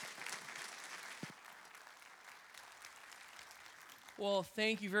Well,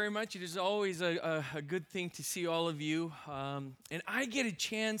 thank you very much. It is always a good thing to see all of you. And I get a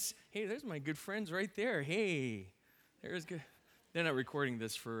chance. Hey, there's my good friends right there. Hey, there's good. They're not recording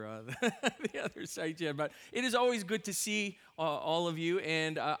this for the other side yet, but it is always good to see all of you.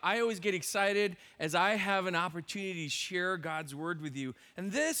 And I always get excited as I have an opportunity to share God's word with you.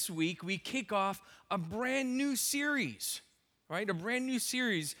 And this week, we kick off a brand new series, right? A brand new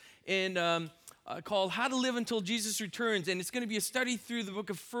series called How to Live Until Jesus Returns. And it's going to be a study through the book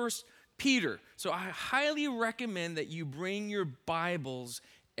of 1 Peter. So I highly recommend that you bring your Bibles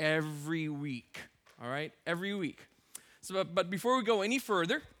every week, all right? Every week. So, but before we go any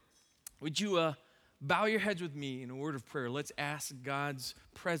further, would you bow your heads with me in a word of prayer? Let's ask God's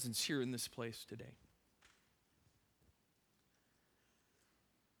presence here in this place today.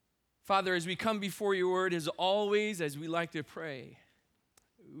 Father, as we come before your word, as always, as we like to pray,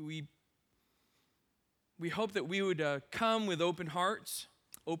 we hope that we would come with open hearts,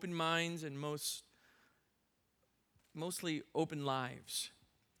 open minds, and mostly open lives.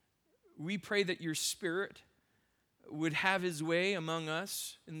 We pray that your Spirit would have his way among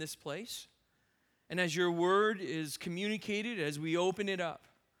us in this place. And as your word is communicated, as we open it up,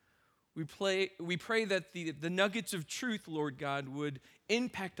 we pray that the nuggets of truth, Lord God, would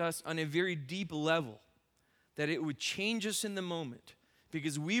impact us on a very deep level, that it would change us in the moment,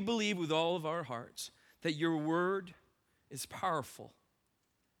 because we believe with all of our hearts that your word is powerful.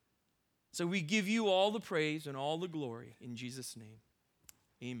 So we give you all the praise and all the glory in Jesus' name.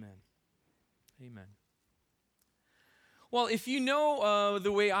 Amen. Amen. Well, if you know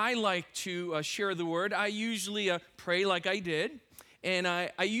the way I like to share the word, I usually pray like I did. And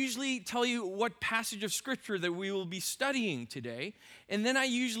I usually tell you what passage of scripture that we will be studying today. And then I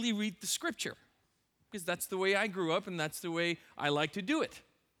usually read the scripture, because that's the way I grew up and that's the way I like to do it.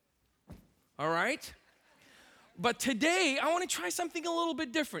 All right? But today, I want to try something a little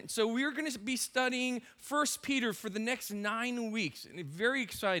bit different. So we're going to be studying 1 Peter for the next 9 weeks. And it's very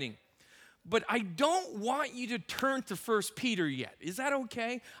exciting. But I don't want you to turn to 1 Peter yet. Is that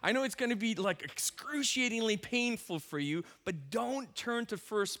okay? I know it's going to be like excruciatingly painful for you, but don't turn to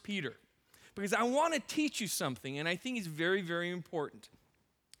 1 Peter. Because I want to teach you something, and I think it's very, very important.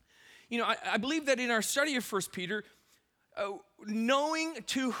 You know, I believe that in our study of 1 Peter, knowing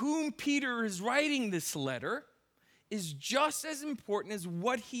to whom Peter is writing this letter is just as important as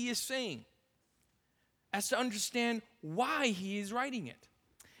what he is saying, as to understand why he is writing it.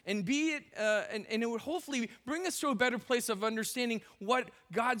 And it would hopefully bring us to a better place of understanding what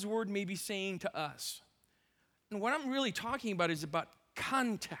God's word may be saying to us. And what I'm really talking about is about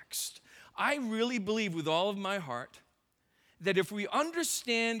context. I really believe with all of my heart that if we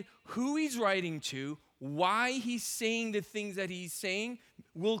understand who he's writing to, why he's saying the things that he's saying,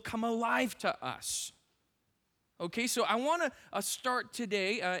 will come alive to us. Okay, so I want to start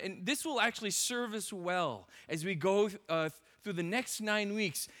today, and this will actually serve us well as we go through the next 9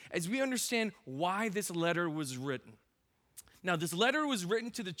 weeks, as we understand why this letter was written. Now, this letter was written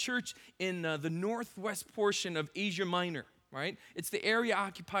to the church in the northwest portion of Asia Minor, right? It's the area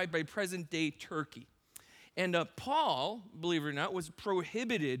occupied by present-day Turkey. And Paul, believe it or not, was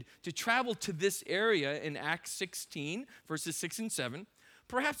prohibited to travel to this area in Acts 16, verses 6 and 7,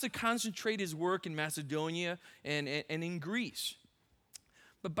 perhaps to concentrate his work in Macedonia and in Greece.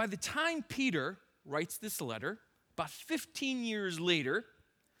 But by the time Peter writes this letter, about 15 years later,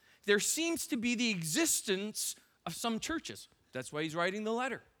 there seems to be the existence of some churches. That's why he's writing the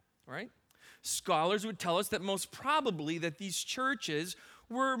letter, right? Scholars would tell us that most probably that these churches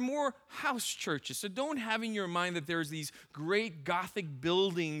were more house churches. So don't have in your mind that there's these great Gothic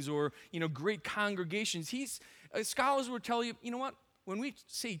buildings or, great congregations. Scholars would tell you, you know what? When we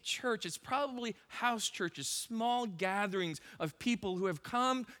say church, it's probably house churches, small gatherings of people who have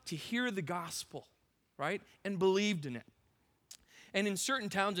come to hear the gospel, right, and believed in it. And in certain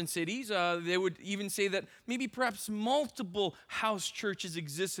towns and cities, they would even say that maybe perhaps multiple house churches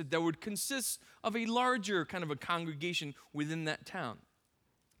existed that would consist of a larger kind of a congregation within that town.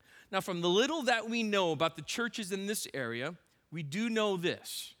 Now, from the little that we know about the churches in this area, we do know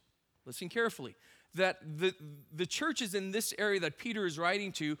this. Listen carefully. That the churches in this area that Peter is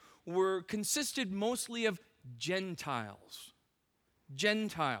writing to consisted mostly of Gentiles.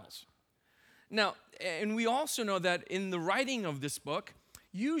 Gentiles. Now, and we also know that in the writing of this book,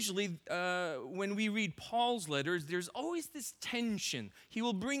 usually when we read Paul's letters, there's always this tension. He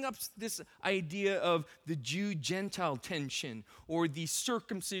will bring up this idea of the Jew-Gentile tension or the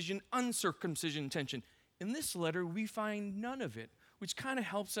circumcision-uncircumcision tension. In this letter, we find none of it, which kind of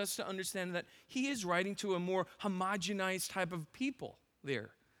helps us to understand that he is writing to a more homogenized type of people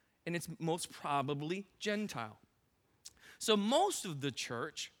there, and it's most probably Gentile. So most of the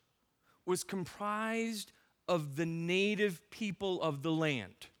church was comprised of the native people of the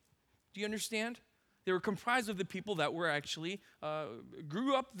land. Do you understand? They were comprised of the people that were actually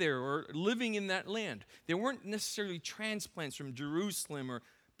grew up there or living in that land. They weren't necessarily transplants from Jerusalem,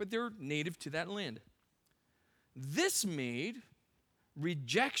 but they were native to that land. This made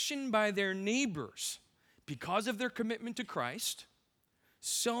rejection by their neighbors because of their commitment to Christ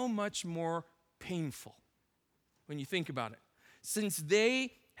so much more painful when you think about it. Since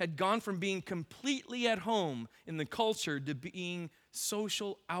they had gone from being completely at home in the culture to being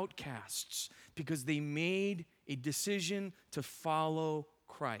social outcasts because they made a decision to follow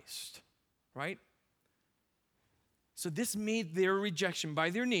Christ, right? So this made their rejection by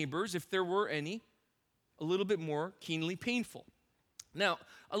their neighbors, if there were any, a little bit more keenly painful. Now,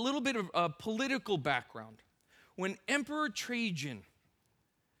 a little bit of political background. When Emperor Trajan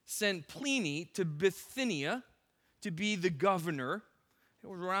sent Pliny to Bithynia to be the governor, it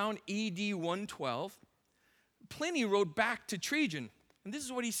was around AD 112, Pliny wrote back to Trajan, and this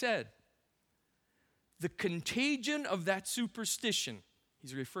is what he said. The contagion of that superstition,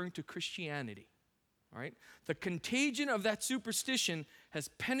 he's referring to Christianity, all right? The contagion of that superstition has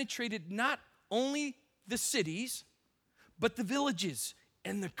penetrated not only the cities, but the villages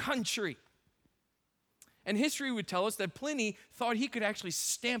and the country. And history would tell us that Pliny thought he could actually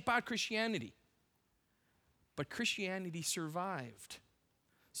stamp out Christianity. But Christianity survived.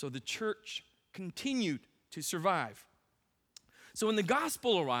 So the church continued to survive. So when the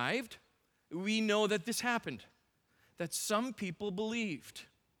gospel arrived, we know that this happened, that some people believed.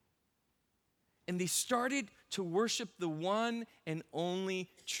 And they started to worship the one and only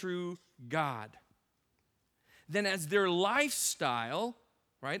true God. Then as their lifestyle,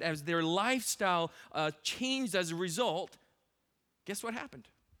 right, changed as a result, guess what happened?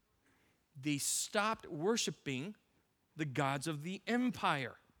 They stopped worshiping the gods of the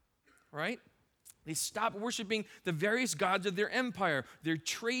empire, right? They stopped worshiping the various gods of their empire, their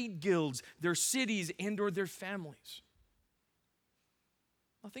trade guilds, their cities, and or their families.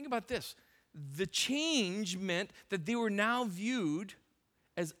 Now think about this. The change meant that they were now viewed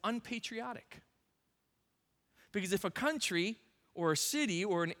as unpatriotic. Because if a country or a city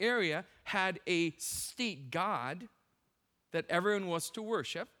or an area had a state god that everyone was to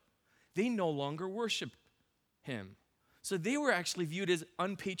worship, they no longer worshiped him. So they were actually viewed as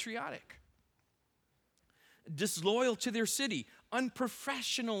unpatriotic, disloyal to their city,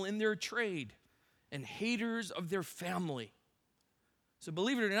 unprofessional in their trade, and haters of their family. So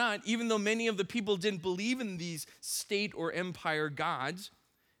believe it or not, even though many of the people didn't believe in these state or empire gods,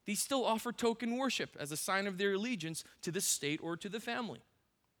 they still offer token worship as a sign of their allegiance to the state or to the family.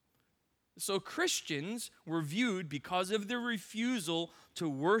 So Christians were viewed, because of their refusal to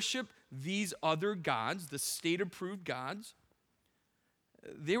worship these other gods, the state-approved gods,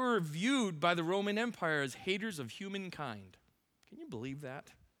 they were viewed by the Roman Empire as haters of humankind. Can you believe that?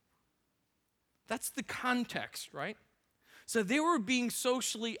 That's the context, right? So they were being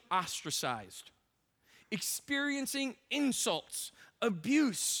socially ostracized, experiencing insults,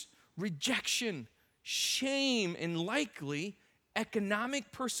 abuse, rejection, shame, and likely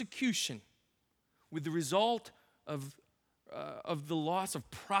economic persecution, with the result of the loss of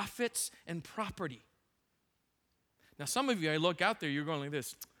profits and property. Now, some of you, I look out there, you're going like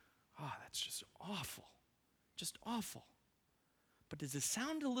this, that's just awful, just awful. But does it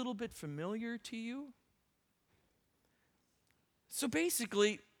sound a little bit familiar to you? So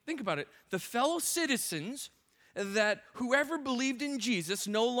basically, think about it. The fellow citizens that whoever believed in Jesus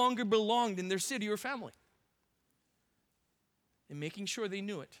no longer belonged in their city or family. And making sure they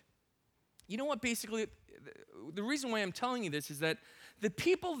knew it. You know what, basically, the reason why I'm telling you this is that the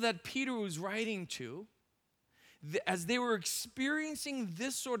people that Peter was writing to, as they were experiencing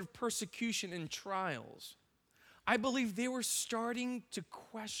this sort of persecution and trials, I believe they were starting to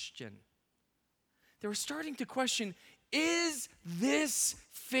question. They were starting to question, is this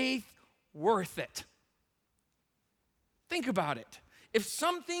faith worth it? Think about it. If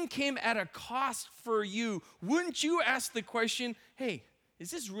something came at a cost for you, wouldn't you ask the question, hey, is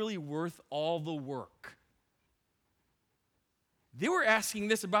this really worth all the work? They were asking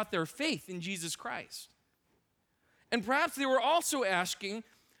this about their faith in Jesus Christ. And perhaps they were also asking,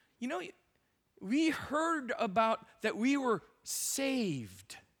 we heard about that we were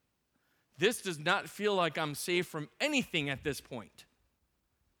saved. This does not feel like I'm saved from anything at this point.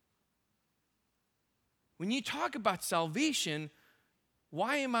 When you talk about salvation,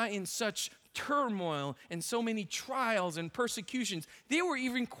 why am I in such turmoil and so many trials and persecutions? They were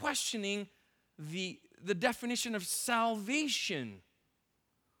even questioning the definition of salvation.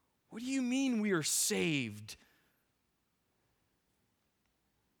 What do you mean we are saved?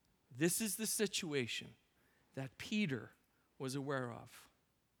 This is the situation that Peter was aware of.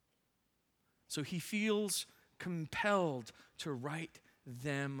 So he feels compelled to write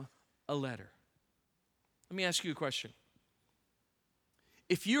them a letter. Let me ask you a question.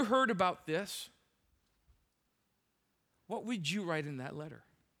 If you heard about this, what would you write in that letter?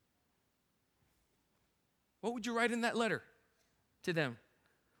 What would you write in that letter to them?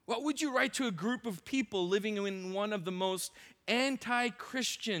 What would you write to a group of people living in one of the most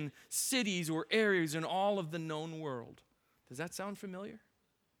anti-Christian cities or areas in all of the known world? Does that sound familiar?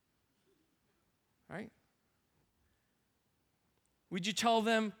 Right? Would you tell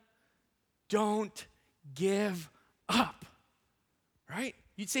them, don't give up? Right?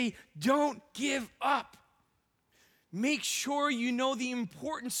 You'd say, don't give up. Make sure you know the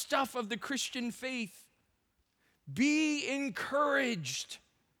important stuff of the Christian faith. Be encouraged.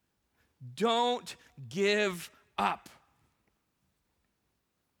 Don't give up.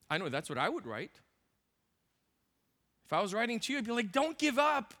 I know that's what I would write. If I was writing to you, I'd be like, don't give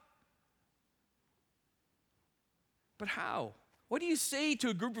up. But how? What do you say to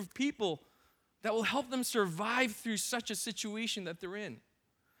a group of people that will help them survive through such a situation that they're in?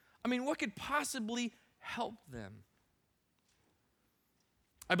 I mean, what could possibly help them?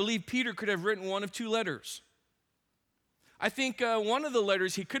 I believe Peter could have written one of two letters. I think one of the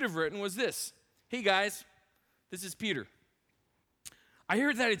letters he could have written was this. Hey guys, this is Peter. I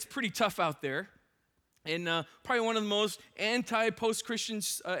hear that it's pretty tough out there in probably one of the most anti-post-Christian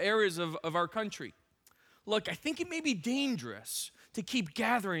areas of our country. Look, I think it may be dangerous to keep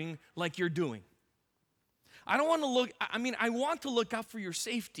gathering like you're doing. I want to look out for your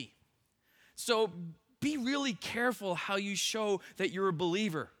safety. So be really careful how you show that you're a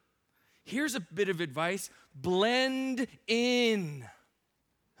believer. Here's a bit of advice. Blend in.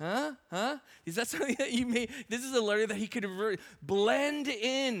 Huh? Is that something that you may, this is a letter that he could have written. Blend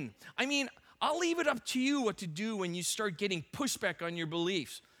in. I mean, I'll leave it up to you what to do when you start getting pushback on your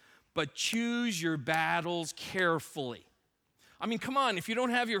beliefs. But choose your battles carefully. I mean, come on, if you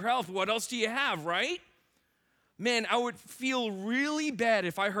don't have your health, what else do you have, right? Man, I would feel really bad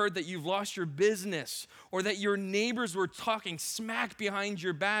if I heard that you've lost your business or that your neighbors were talking smack behind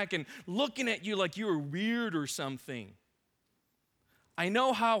your back and looking at you like you were weird or something. I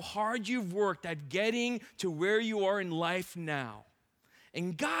know how hard you've worked at getting to where you are in life now.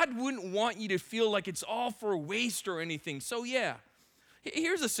 And God wouldn't want you to feel like it's all for waste or anything. So yeah,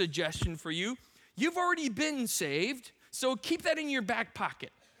 here's a suggestion for you. You've already been saved, so keep that in your back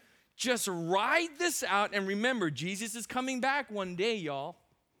pocket. Just ride this out, and remember, Jesus is coming back one day, y'all.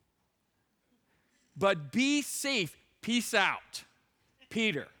 But be safe. Peace out.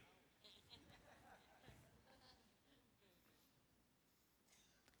 Peter.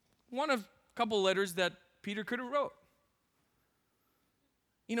 One of a couple letters that Peter could have wrote.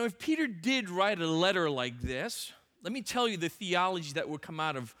 You know, if Peter did write a letter like this, let me tell you the theology that would come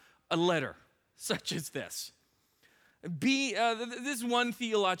out of a letter such as this. This is one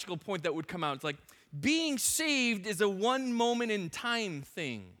theological point that would come out. It's like, being saved is a one moment in time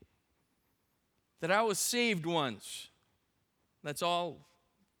thing. That I was saved once. That's all.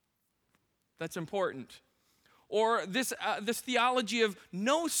 That's important. Or this theology of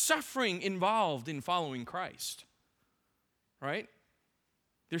no suffering involved in following Christ. Right?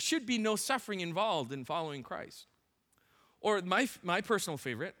 There should be no suffering involved in following Christ. Or my personal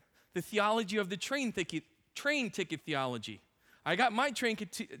favorite, the theology of the train ticket theology. I got my train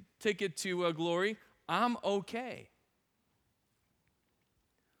ticket to glory. I'm okay.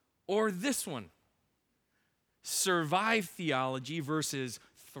 Or this one, survive theology versus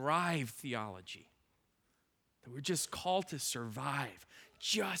thrive theology. That we're just called to survive.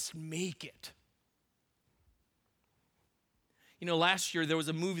 Just make it. You know, last year there was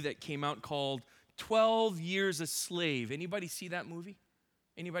a movie that came out called 12 Years a Slave. Anybody see that movie?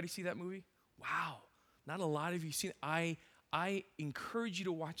 Anybody see that movie? Wow. Not a lot of you seen it. I encourage you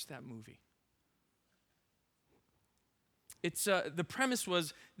to watch that movie. It's the premise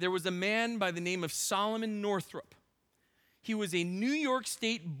was there was a man by the name of Solomon Northup. He was a New York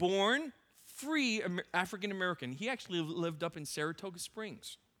State born, free African American. He actually lived up in Saratoga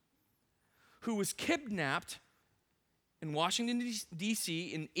Springs. Who was kidnapped in Washington, D.C.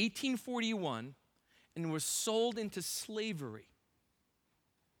 in 1841 and was sold into slavery.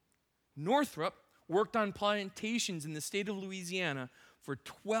 Northup worked on plantations in the state of Louisiana for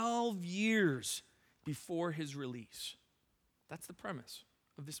 12 years before his release. That's the premise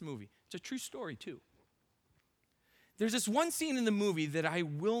of this movie. It's a true story, too. There's this one scene in the movie that I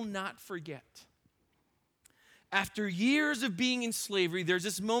will not forget. After years of being in slavery, there's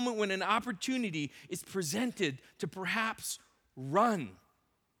this moment when an opportunity is presented to perhaps run.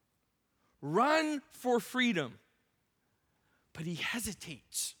 run for freedom. But he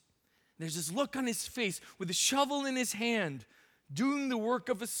hesitates. There's this look on his face with a shovel in his hand, doing the work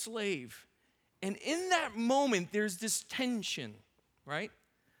of a slave. And in that moment, there's this tension, right?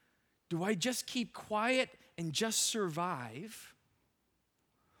 Do I just keep quiet and just survive?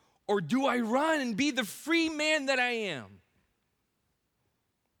 Or do I run and be the free man that I am?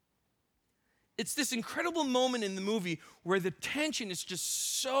 It's this incredible moment in the movie where the tension is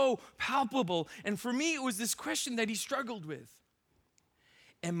just so palpable. And for me, it was this question that he struggled with.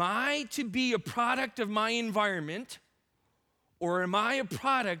 Am I to be a product of my environment, or am I a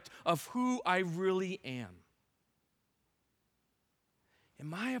product of who I really am?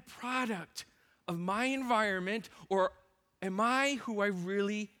 Am I a product of my environment, or am I who I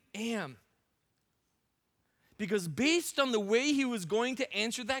really am? Because based on the way he was going to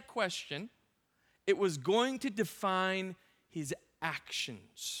answer that question, it was going to define his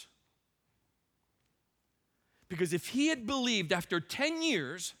actions. Because if he had believed after 10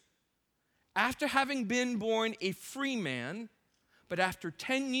 years, after having been born a free man, but after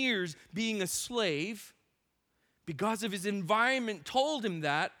 10 years being a slave, because of his environment told him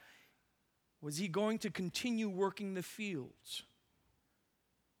that, was he going to continue working the fields?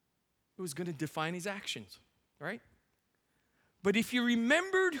 It was going to define his actions, right? But if he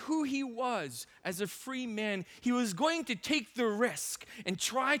remembered who he was as a free man, he was going to take the risk and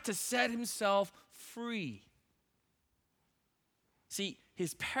try to set himself free. See,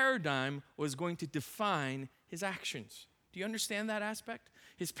 his paradigm was going to define his actions. Do you understand that aspect?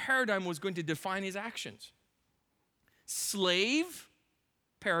 His paradigm was going to define his actions. Slave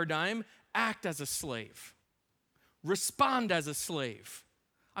paradigm, act as a slave. Respond as a slave.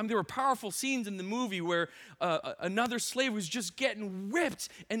 There were powerful scenes in the movie where another slave was just getting whipped,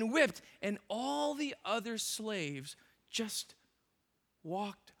 and all the other slaves just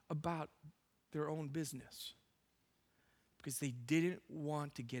walked about their own business because they didn't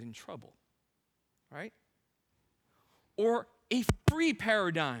want to get in trouble, right? Or a free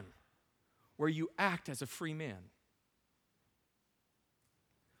paradigm where you act as a free man.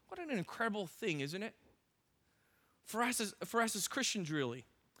 What an incredible thing, isn't it? For us as Christians, really.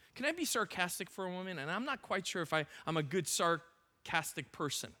 Can I be sarcastic for a moment? And I'm not quite sure if I'm a good sarcastic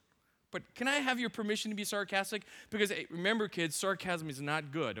person. But can I have your permission to be sarcastic? Because remember, kids, sarcasm is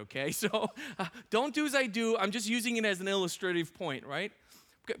not good, okay? So don't do as I do. I'm just using it as an illustrative point, right?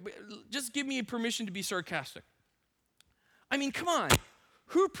 Just give me permission to be sarcastic. I mean, come on.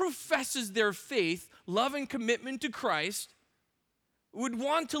 Who professes their faith, love, and commitment to Christ would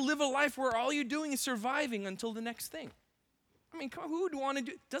want to live a life where all you're doing is surviving until the next thing? I mean, come on, who would want to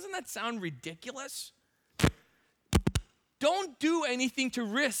do? Doesn't that sound ridiculous? Don't do anything to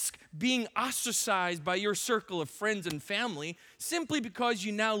risk being ostracized by your circle of friends and family simply because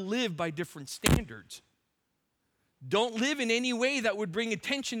you now live by different standards. Don't live in any way that would bring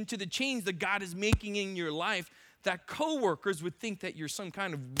attention to the change that God is making in your life, that coworkers would think that you're some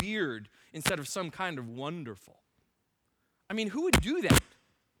kind of weird instead of some kind of wonderful. I mean, who would do that?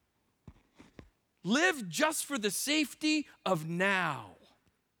 Live just for the safety of now.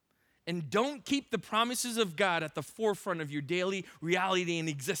 And don't keep the promises of God at the forefront of your daily reality and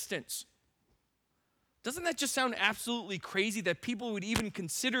existence. Doesn't that just sound absolutely crazy that people would even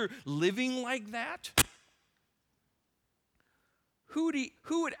consider living like that? Who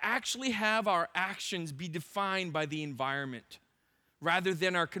would actually have our actions be defined by the environment rather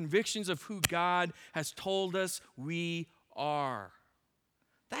than our convictions of who God has told us we are?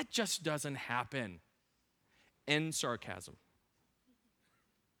 That just doesn't happen. End sarcasm.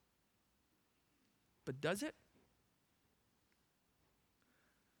 But does it?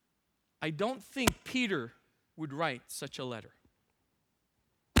 I don't think Peter would write such a letter.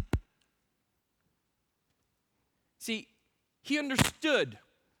 See, he understood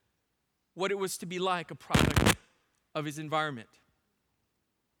what it was to be like a product of his environment.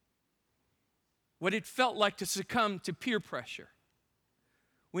 What it felt like to succumb to peer pressure.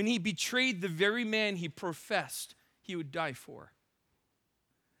 When he betrayed the very man he professed he would die for.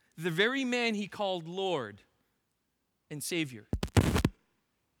 The very man he called Lord and Savior.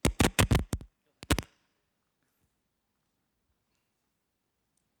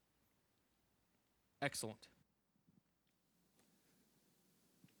 Excellent.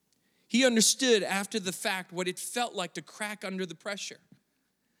 He understood after the fact what it felt like to crack under the pressure,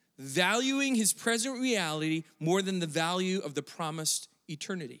 valuing his present reality more than the value of the promised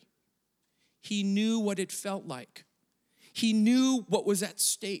eternity. He knew what it felt like. He knew what was at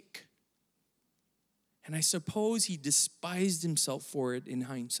stake. And I suppose he despised himself for it in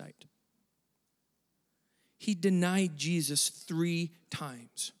hindsight. He denied Jesus 3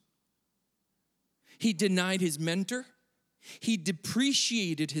 times. He denied his mentor. He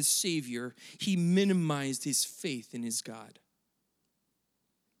depreciated his Savior. He minimized his faith in his God.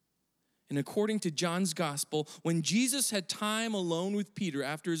 And according to John's gospel, when Jesus had time alone with Peter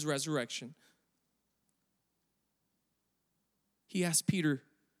after his resurrection, he asked Peter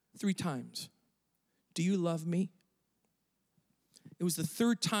 3 times, "Do you love me?" It was the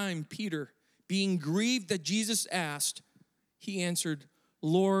 3rd time Peter, being grieved that Jesus asked, he answered,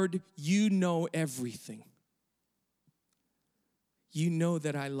 "Lord, you know everything. You know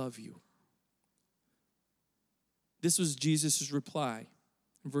that I love you." This was Jesus' reply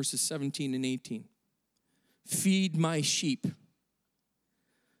in verses 17 and 18. "Feed my sheep.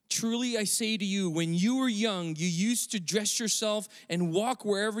 Truly I say to you, when you were young, you used to dress yourself and walk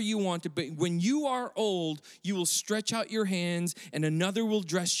wherever you wanted. But when you are old, you will stretch out your hands, and another will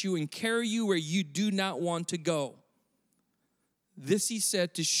dress you and carry you where you do not want to go." This he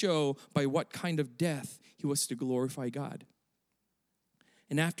said to show by what kind of death he was to glorify God.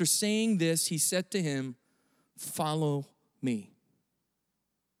 And after saying this, he said to him, "Follow me."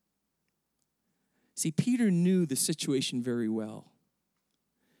 See, Peter knew the situation very well.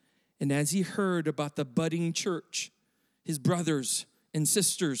 And as he heard about the budding church, his brothers and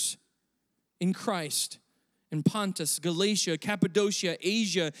sisters in Christ, in Pontus, Galatia, Cappadocia,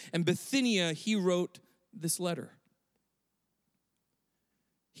 Asia, and Bithynia, he wrote this letter.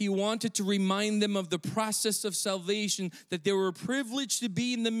 He wanted to remind them of the process of salvation that they were privileged to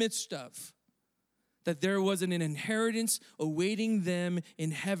be in the midst of. That there was an inheritance awaiting them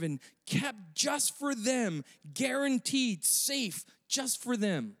in heaven, kept just for them, guaranteed, safe, just for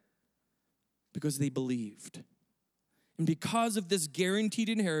them, because they believed. And because of this guaranteed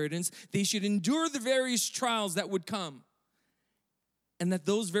inheritance, they should endure the various trials that would come. And that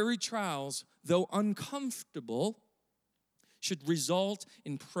those very trials, though uncomfortable, should result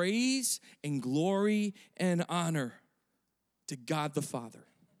in praise and glory and honor to God the Father.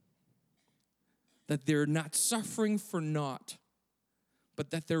 That they're not suffering for naught,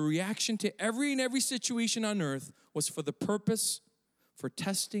 but that their reaction to every situation on earth was for the purpose for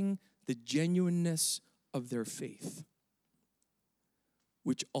testing the genuineness of their faith,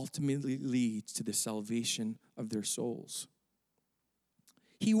 which ultimately leads to the salvation of their souls.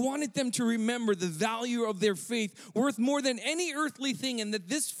 He wanted them to remember the value of their faith, worth more than any earthly thing, and that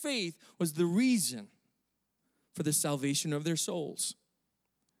this faith was the reason for the salvation of their souls.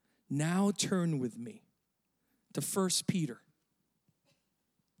 Now turn with me to 1 Peter.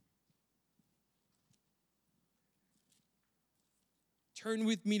 Turn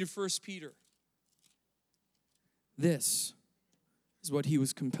with me to 1 Peter. This is what he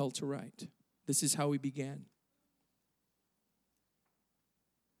was compelled to write. This is how he began.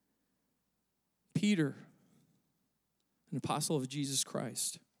 Peter, an apostle of Jesus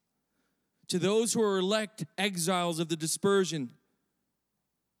Christ, to those who are elect exiles of the dispersion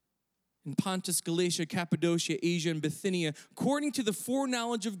in Pontus, Galatia, Cappadocia, Asia, and Bithynia, according to the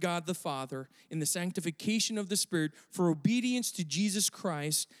foreknowledge of God the Father, in the sanctification of the Spirit, for obedience to Jesus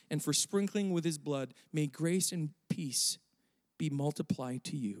Christ, and for sprinkling with his blood, may grace and peace be multiplied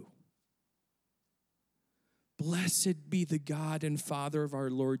to you. Blessed be the God and Father of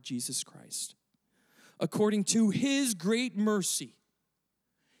our Lord Jesus Christ. According to his great mercy,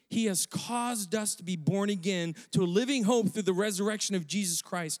 he has caused us to be born again to a living hope through the resurrection of Jesus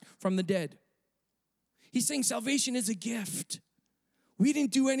Christ from the dead. He's saying salvation is a gift. We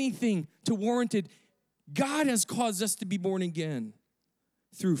didn't do anything to warrant it. God has caused us to be born again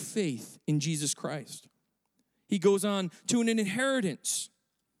through faith in Jesus Christ. He goes on to an inheritance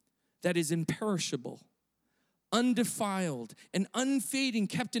that is imperishable, undefiled, and unfading,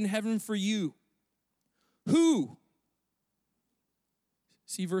 kept in heaven for you. Who?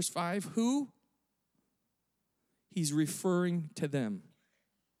 See verse 5, who? He's referring to them.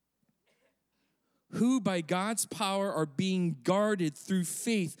 Who by God's power are being guarded through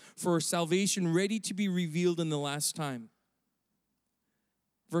faith for a salvation ready to be revealed in the last time.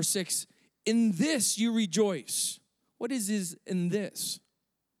 Verse 6, in this you rejoice. What is in this?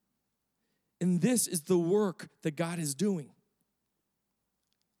 In this is the work that God is doing.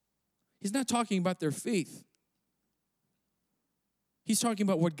 He's not talking about their faith. He's talking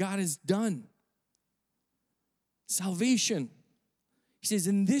about what God has done. Salvation. He says,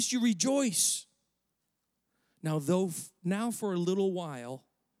 in this you rejoice. Now for a little while,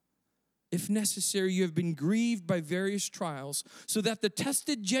 if necessary, you have been grieved by various trials, so that the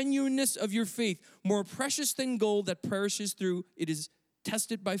tested genuineness of your faith, more precious than gold that perishes through it is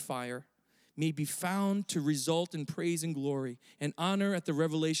tested by fire, may be found to result in praise and glory and honor at the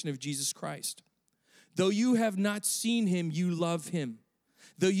revelation of Jesus Christ. Though you have not seen him, you love him.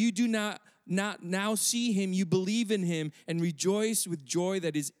 Though you do not now see him, you believe in him and rejoice with joy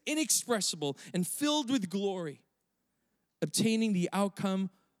that is inexpressible and filled with glory, obtaining the outcome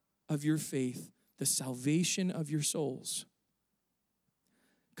of your faith, the salvation of your souls.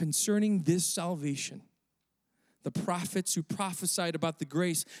 Concerning this salvation, the prophets who prophesied about the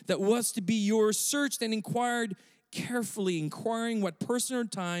grace that was to be yours searched and inquired carefully, inquiring what person or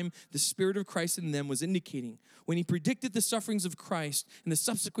time the Spirit of Christ in them was indicating. When he predicted the sufferings of Christ and the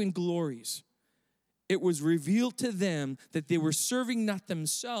subsequent glories, it was revealed to them that they were serving not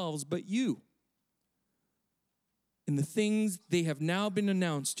themselves, but you. In the things they have now been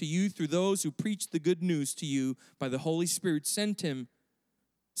announced to you through those who preach the good news to you by the Holy Spirit sent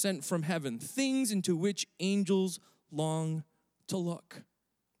from heaven, things into which angels long to look.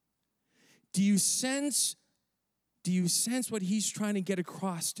 Do you sense what he's trying to get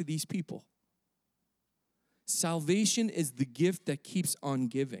across to these people? Salvation is the gift that keeps on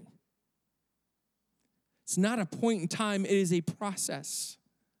giving. It's not a point in time, it is a process.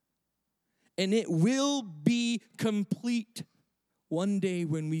 And it will be complete one day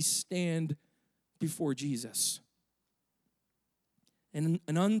when we stand before Jesus. And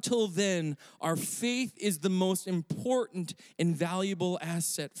until then, our faith is the most important and valuable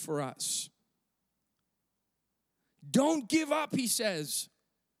asset for us. Don't give up, he says.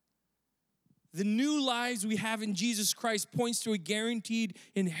 The new lives we have in Jesus Christ points to a guaranteed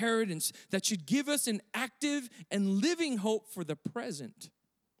inheritance that should give us an active and living hope for the present.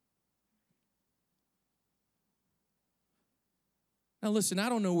 Now listen, I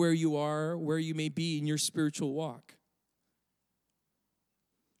don't know where you are, where you may be in your spiritual walk.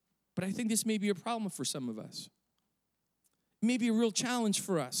 But I think this may be a problem for some of us. It may be a real challenge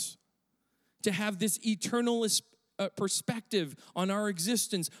for us to have this eternalist perspective on our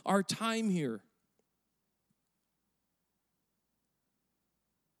existence, our time here.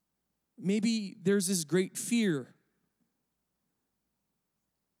 Maybe there's this great fear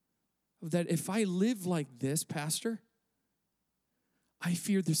that if I live like this, Pastor, I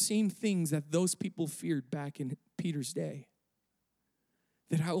fear the same things that those people feared back in Peter's day.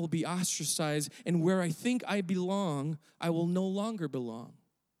 That I will be ostracized, and where I think I belong, I will no longer belong.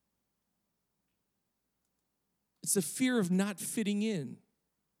 It's a fear of not fitting in.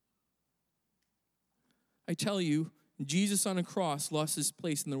 I tell you, Jesus on a cross lost his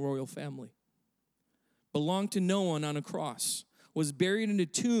place in the royal family. Belonged to no one on a cross. Was buried in a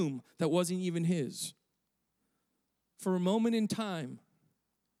tomb that wasn't even his. For a moment in time,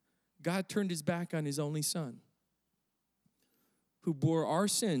 God turned his back on his only son, who bore our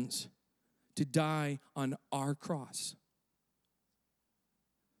sins to die on our cross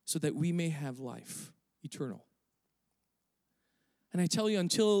so that we may have life eternal. And I tell you,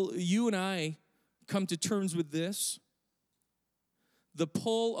 until you and I come to terms with this, the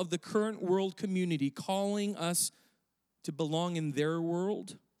pull of the current world community calling us to belong in their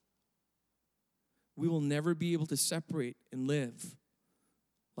world, we will never be able to separate and live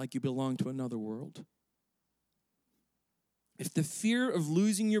like you belong to another world. If the fear of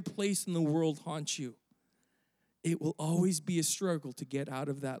losing your place in the world haunts you, it will always be a struggle to get out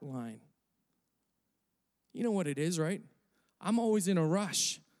of that line. You know what it is, right? I'm always in a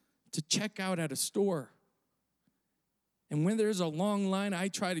rush to check out at a store. And when there's a long line, I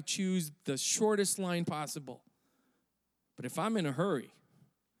try to choose the shortest line possible. But if I'm in a hurry,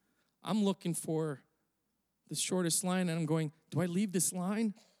 I'm looking for the shortest line, and I'm going, do I leave this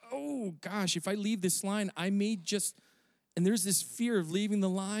line? Oh, gosh, if I leave this line, I may just... And there's this fear of leaving the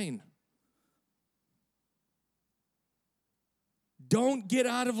line. Don't get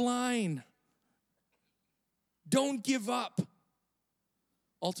out of line. Don't give up.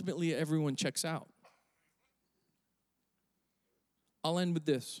 Ultimately, everyone checks out. I'll end with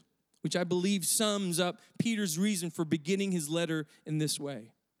this, which I believe sums up Peter's reason for beginning his letter in this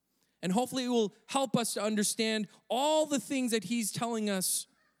way. And hopefully it will help us to understand all the things that he's telling us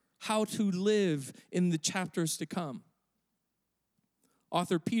how to live in the chapters to come.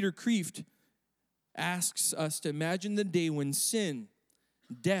 Author Peter Kreeft asks us to imagine the day when sin,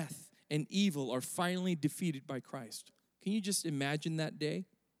 death, and evil are finally defeated by Christ. Can you just imagine that day?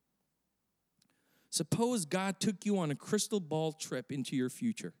 Suppose God took you on a crystal ball trip into your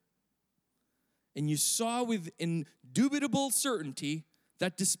future, and you saw with indubitable certainty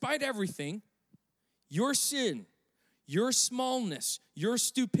that despite everything, your sin, your smallness, your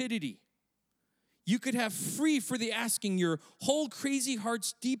stupidity, you could have free for the asking your whole crazy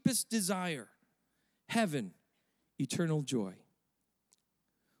heart's deepest desire, heaven, eternal joy.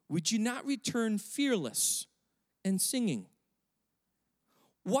 Would you not return fearless and singing?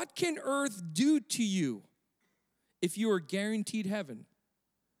 What can earth do to you if you are guaranteed heaven?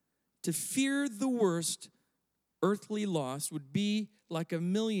 To fear the worst earthly loss would be like a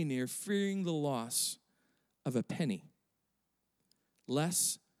millionaire fearing the loss of a penny,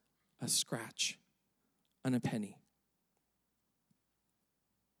 less a scratch on a penny.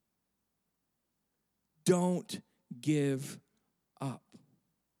 Don't give up.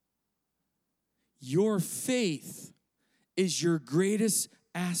 Your faith is your greatest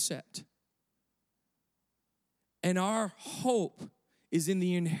asset. And our hope is in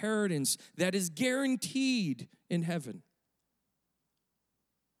the inheritance that is guaranteed in heaven.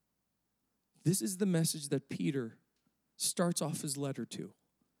 This is the message that Peter starts off his letter to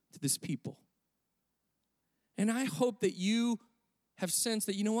this people. And I hope that you have sensed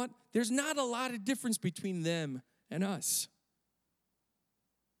that, you know what? There's not a lot of difference between them and us.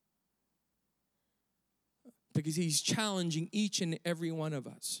 Because he's challenging each and every one of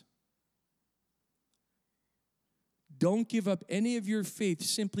us. Don't give up any of your faith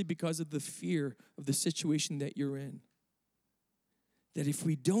simply because of the fear of the situation that you're in. That if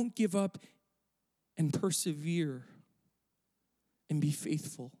we don't give up and persevere and be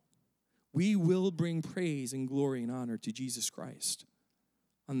faithful, we will bring praise and glory and honor to Jesus Christ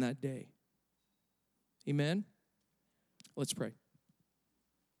on that day. Amen? Let's pray.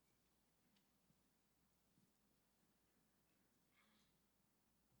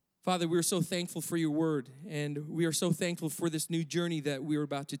 Father, we are so thankful for your word, and we are so thankful for this new journey that we are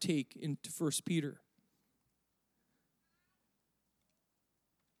about to take into 1 Peter.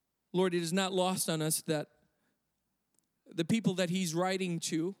 Lord, it is not lost on us that the people that he's writing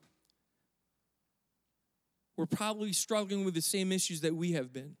to were probably struggling with the same issues that we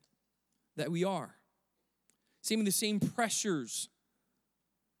have been, that we are. The same pressures,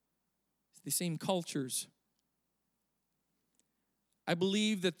 the same cultures. I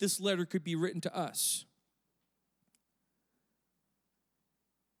believe that this letter could be written to us.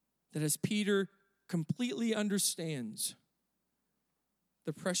 That as Peter completely understands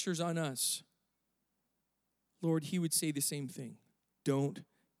the pressures on us, Lord, he would say the same thing. Don't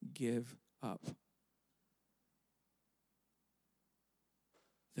give up.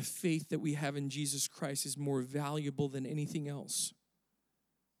 The faith that we have in Jesus Christ is more valuable than anything else.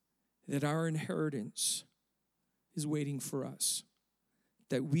 That our inheritance is waiting for us.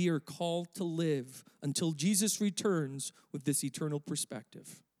 That we are called to live until Jesus returns with this eternal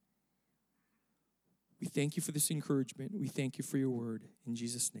perspective. We thank you for this encouragement. We thank you for your word. In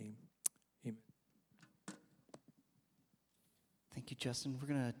Jesus' name, amen. Thank you, Justin. We're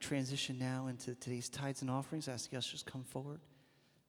going to transition now into today's tithes and offerings. I ask you guys to just come forward.